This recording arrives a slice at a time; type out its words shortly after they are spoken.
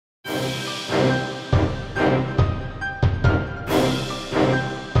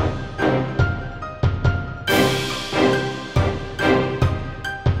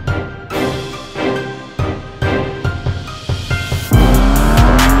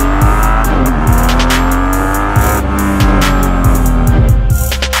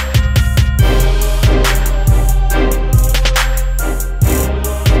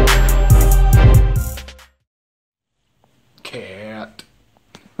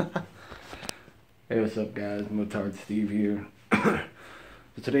Hey, what's up guys, MotardSteve here. So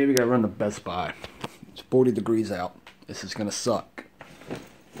today we gotta run to Best Buy. It's 40 degrees out. This is gonna suck.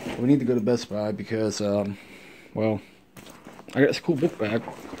 We need to go to Best Buy because, well, I got this cool book bag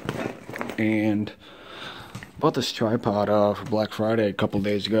and bought this tripod for Black Friday a couple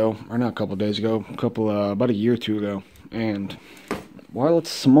days ago. Or not a couple days ago, about a year or two ago. And while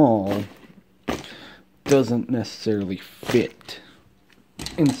it's small, it doesn't necessarily fit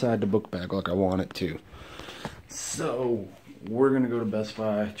inside the book bag like I want it to. So we're gonna go to Best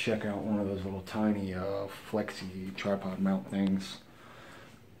Buy, check out one of those little tiny flexi tripod mount things,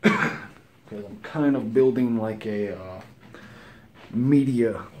 because I'm kind of building like a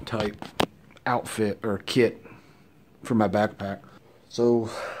media type outfit or kit for my backpack. So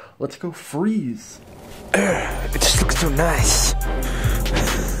let's go freeze. It just looks so nice.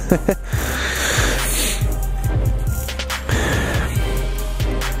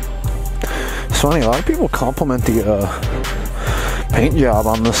 It's funny, a lot of people compliment the paint job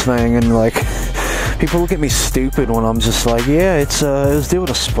on this thing, and like, people look at me stupid when I'm just like, yeah, it was did with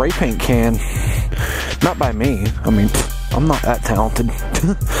a spray paint can. Not by me. I mean, I'm not that talented.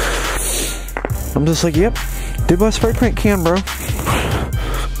 I'm just like, yep, did by a spray paint can, bro.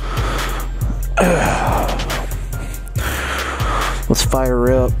 Let's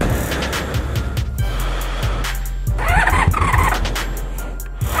fire up.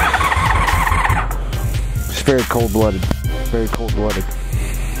 It's very cold-blooded. Very cold-blooded.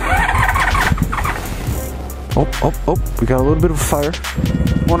 Oh, we got a little bit of a fire.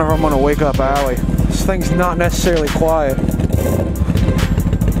 Wonder if I'm gonna wake up Allie. This thing's not necessarily quiet.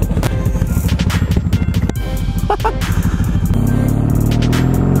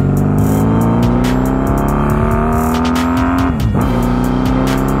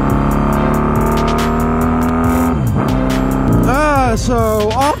 So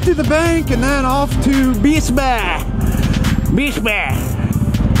off to the bank and then off to Beast Bear. Beast Bear.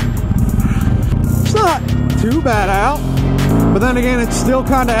 It's not too bad out, but then again, it's still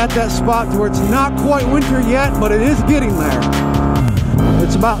kind of at that spot where it's not quite winter yet, but it is getting there.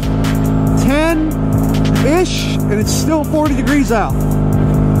 It's about 10-ish, and it's still 40 degrees out.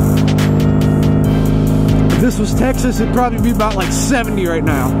 If this was Texas, it'd probably be about like 70 right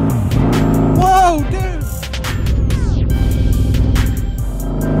now. Whoa, dude!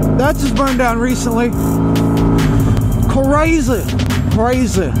 That just burned down recently. Crazy.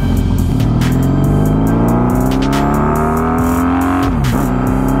 Crazy.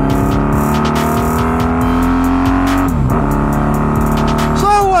 So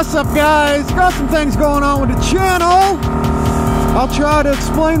what's up guys? Got some things going on with the channel. I'll try to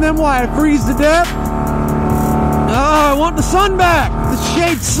explain them why I freeze to death. I want the sun back. The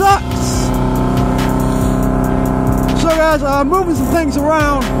shade sucks. So guys, I'm moving some things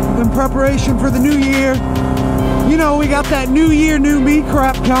around in preparation for the new year. You know, we got that new year, new me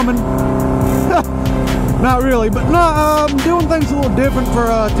crap coming. Not really, but no, I'm doing things a little different for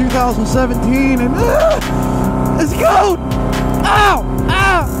 2017, and let's go! Ow!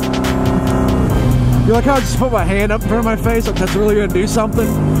 Ow! You like how I just put my hand up in front of my face like that's really gonna do something?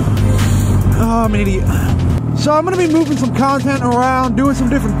 Oh, I'm an idiot. So I'm gonna be moving some content around, doing some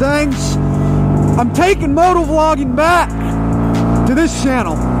different things. I'm taking motovlogging back to this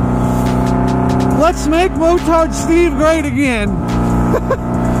channel. Let's make MotardSteve great again.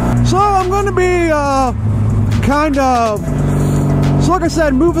 So I'm going to be so like I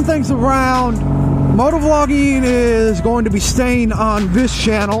said, moving things around. Motovlogging is going to be staying on this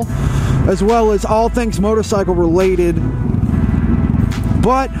channel, as well as all things motorcycle related.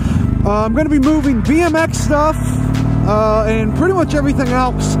 But I'm going to be moving BMX stuff and pretty much everything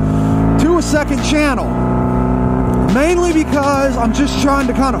else to a second channel, mainly because I'm just trying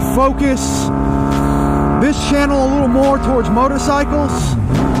to kind of focus this channel a little more towards motorcycles,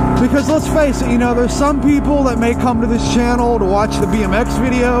 because let's face it, you know, there's some people that may come to this channel to watch the BMX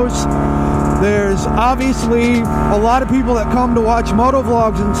videos. There's obviously a lot of people that come to watch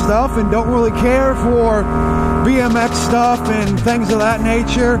motovlogs and stuff and don't really care for BMX stuff and things of that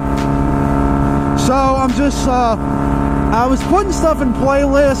nature. So I'm just I was putting stuff in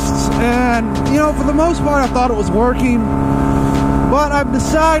playlists, and you know, for the most part I thought it was working, but I've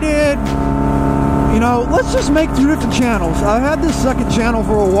decided, you know, let's just make two different channels. I've had this second channel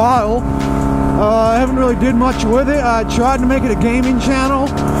for a while. I haven't really did much with it. I tried to make it a gaming channel,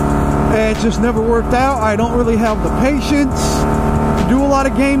 and it just never worked out. I don't really have the patience to do a lot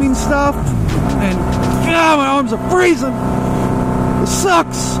of gaming stuff, and God, my arms are freezing. It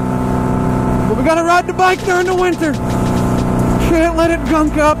sucks, but we gotta ride the bike during the winter. Can't let it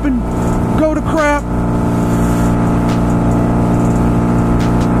gunk up and go to crap.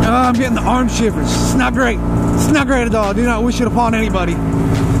 I'm getting the arm shivers. It's not great. It's not great at all. Do not wish it upon anybody.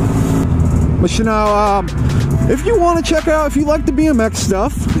 But you know, if you want to check out, if you like the BMX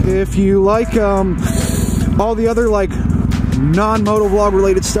stuff, if you like all the other like non-motovlog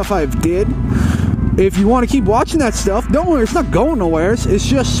related stuff I've did, if you want to keep watching that stuff, don't worry, it's not going nowhere. It's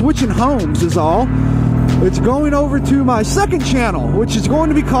just switching homes is all. It's going over to my second channel, which is going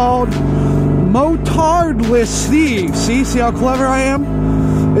to be called MotardSteve. See how clever I am?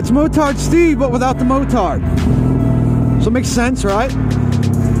 It's MotardSteve, but without the motard. So it makes sense, right?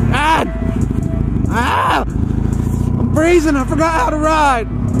 I'm freezing. I forgot how to ride.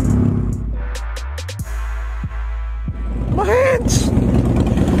 My hands.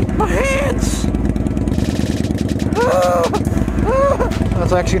 My hands.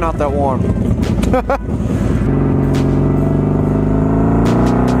 That's actually not that warm.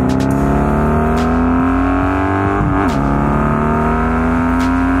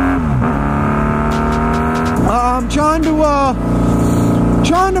 I'm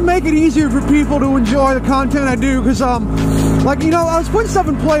trying to make it easier for people to enjoy the content I do, because like, you know, I was putting stuff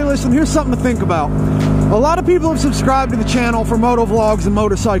in playlists, and here's something to think about. A lot of people have subscribed to the channel for motovlogs and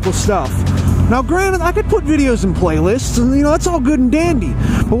motorcycle stuff. Now granted, I could put videos in playlists, and you know, that's all good and dandy,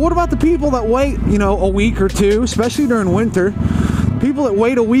 but what about the people that wait, you know, a week or two, especially during winter? People that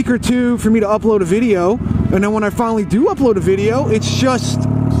wait a week or two for me to upload a video, and then when I finally do upload a video, it's just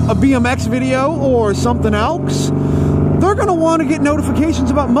a BMX video or something else. They're gonna want to get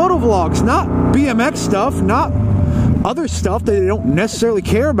notifications about motovlogs, not BMX stuff, not other stuff that they don't necessarily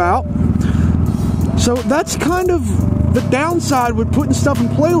care about. So that's kind of the downside with putting stuff in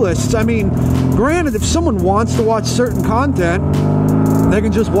playlists. I mean, granted, if someone wants to watch certain content, they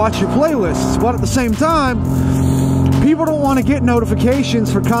can just watch your playlists, but at the same time, people don't want to get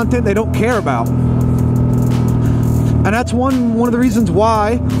notifications for content they don't care about. And that's one of the reasons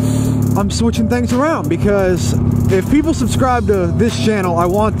why I'm switching things around, because if people subscribe to this channel, I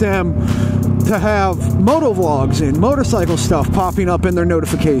want them to have motovlogs and motorcycle stuff popping up in their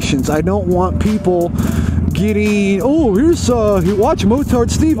notifications. I don't want people getting, oh, here's watch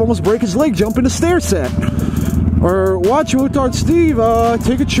MotardSteve almost break his leg jumping a stair set, or watch MotardSteve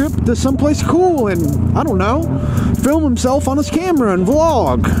take a trip to someplace cool and, I don't know, film himself on his camera and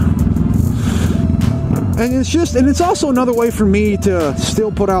vlog. And it's also another way for me to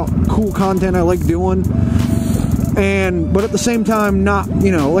still put out cool content I like doing, but at the same time not,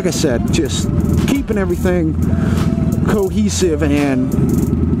 you know, like I said, just keeping everything cohesive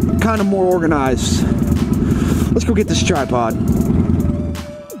and kind of more organized. Let's go get this tripod.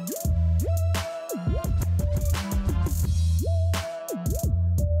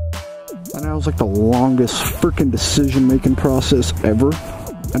 And that was like the longest freaking decision-making process ever.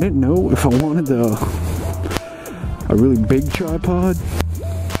 I didn't know if I wanted a really big tripod.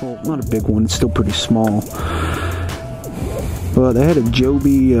 Well, not a big one, it's still pretty small. But they had a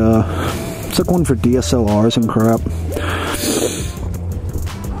Joby, it's like one for DSLRs and crap.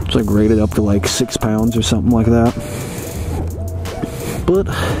 It's like rated up to like 6 pounds or something like that. But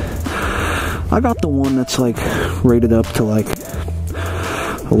I got the one that's like rated up to like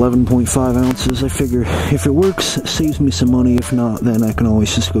 11.5 ounces. I figure if it works, it saves me some money. If not, then I can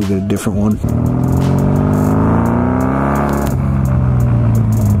always just go get a different one.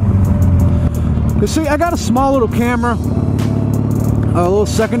 You see, I got a small little camera, a little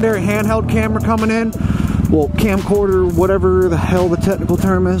secondary handheld camera coming in. Well, camcorder, whatever the hell the technical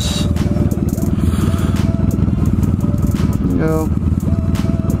term is. You know.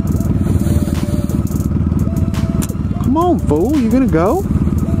 Come on, fool, you gonna go?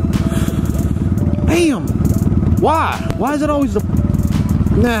 Damn! Why? Why is it always the...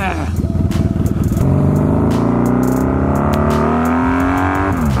 Nah.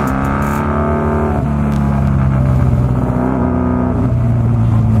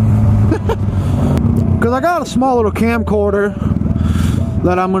 Because I got a small little camcorder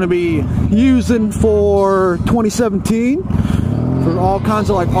that I'm going to be using for 2017 for all kinds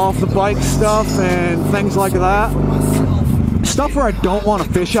of like off the bike stuff and things like that. Stuff where I don't want a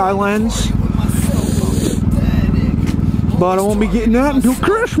fisheye lens. But I won't be getting that until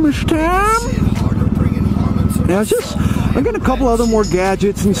Christmas time. Yeah, I'm getting a couple other more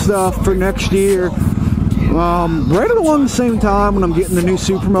gadgets and stuff for next year. Right along the same time when I'm getting the new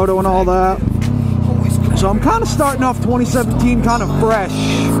Supermoto and all that. So I'm kind of starting off 2017 kind of fresh.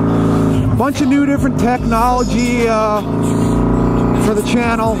 Bunch of new different technology for the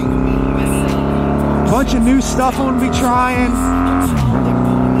channel. Bunch of new stuff I'm gonna be trying.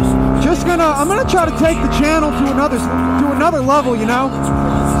 I'm gonna try to take the channel to another level, you know.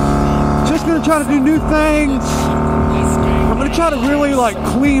 Just gonna try to do new things. I'm gonna gonna try to really like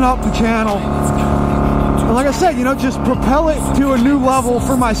clean up the channel. And like I said, you know, just propel it to a new level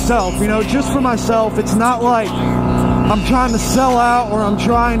for myself, you know, just for myself. It's not like I'm trying to sell out or I'm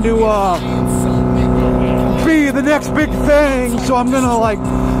trying to be the next big thing, so I'm gonna like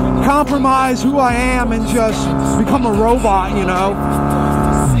compromise who I am and just become a robot, you know.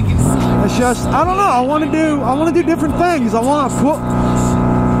 It's just, I don't know, I want to do different things. I want to put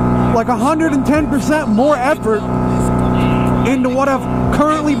like 110% more effort into what I've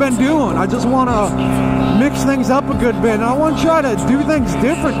currently been doing. I just want to mix things up a good bit, and I want to try to do things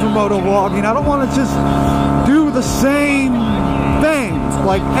different for motovlogging. I don't want to just do the same thing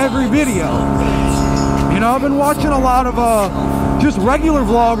like every video. You know, I've been watching a lot of just regular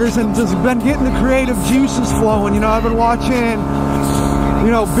vloggers and just been getting the creative juices flowing. You know, I've been watching,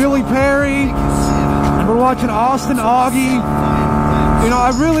 you know, Billy Perry. I've been watching Austin Augie. You know,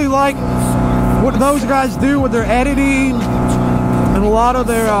 I really like what those guys do with their editing and a lot of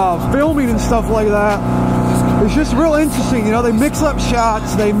their filming and stuff like that. It's just real interesting. You know, they mix up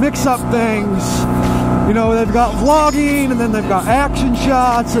shots, they mix up things. You know, they've got vlogging, and then they've got action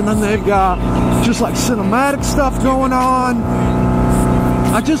shots, and then they've got just like cinematic stuff going on.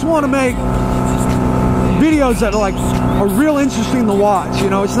 I just want to make videos that are real interesting to watch. You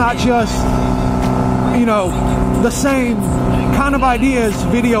know, it's not just, you know, the same kind of ideas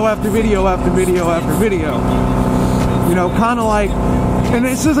video after video after video after video. You know, kind of like, and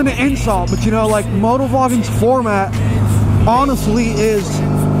this isn't an insult, but you know, like motovlogging's format honestly is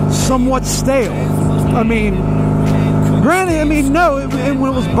somewhat stale. I mean, granted, I mean, no, when it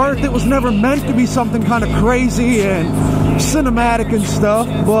was birthed, it was never meant to be something kind of crazy and cinematic and stuff,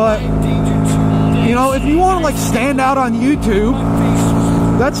 but you know, if you want to like stand out on YouTube,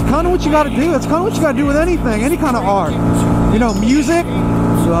 that's kind of what you got to do. That's kind of what you got to do with anything, any kind of art. You know, music,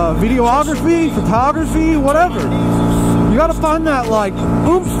 videography, photography, whatever. You got to find that like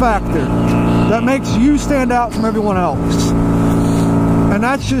oomph factor that makes you stand out from everyone else. And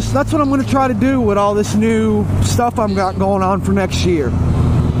that's what I'm going to try to do with all this new stuff I've got going on for next year.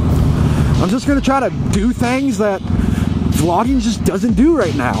 I'm just going to try to do things that vlogging just doesn't do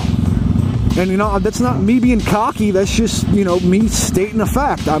right now. And you know, that's not me being cocky, that's just, you know, me stating a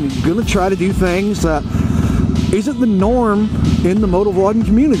fact. I'm going to try to do things that isn't the norm in the motovlogging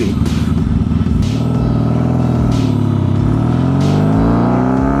community.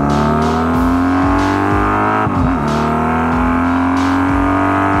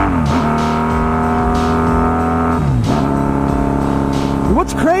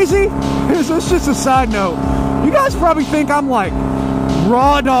 What's crazy is, this just a side note, you guys probably think I'm like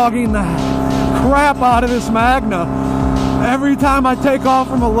raw dogging the crap out of this Magna every time I take off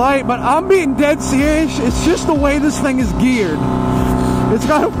from a light, but I'm being dead serious. It's just the way this thing is geared. It's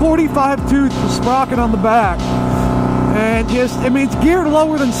got a 45 tooth sprocket on the back, and just, I mean, it's geared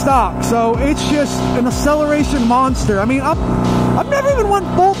lower than stock, so it's just an acceleration monster. I mean, I've never even went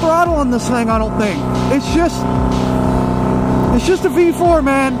full throttle on this thing, I don't think. It's just a V4,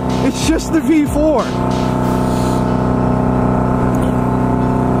 man. It's just the V4.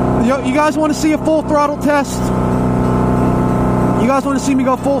 You guys want to see a full throttle test? You guys want to see me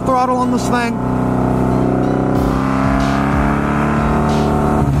go full throttle on this thing?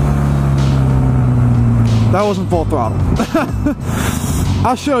 That wasn't full throttle.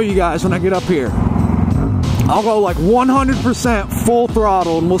 I'll show you guys when I get up here. I'll go like 100% full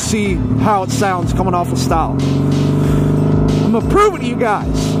throttle and we'll see how it sounds coming off the style. I'm gonna prove it to you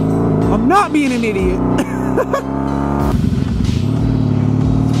guys. I'm not being an idiot.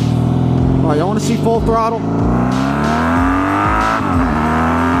 Alright, y'all wanna see full throttle?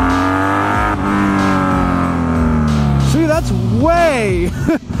 See, that's way,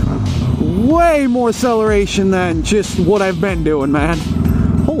 way more acceleration than just what I've been doing, man.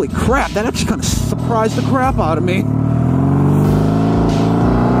 Holy crap, that actually kind of surprised the crap out of me.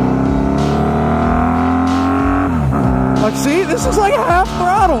 Like, see, this is like a half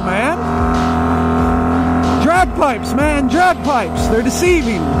throttle, man. Drag pipes, man, drag pipes. They're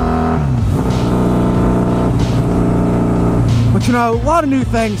deceiving. But you know, a lot of new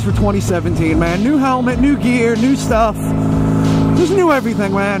things for 2017, man. New helmet, new gear, new stuff. Just new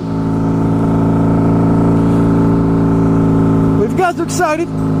everything, man. But if you guys are excited,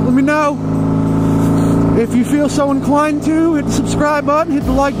 let me know. If you feel so inclined to, hit the subscribe button, hit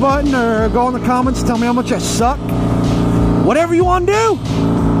the like button, or go in the comments, tell me how much I suck. Whatever you want to do,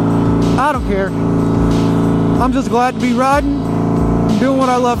 I don't care. I'm just glad to be riding and doing what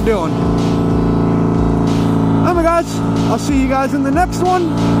I love doing. Alright guys, I'll see you guys in the next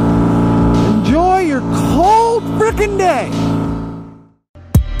one. Enjoy your cold frickin' day.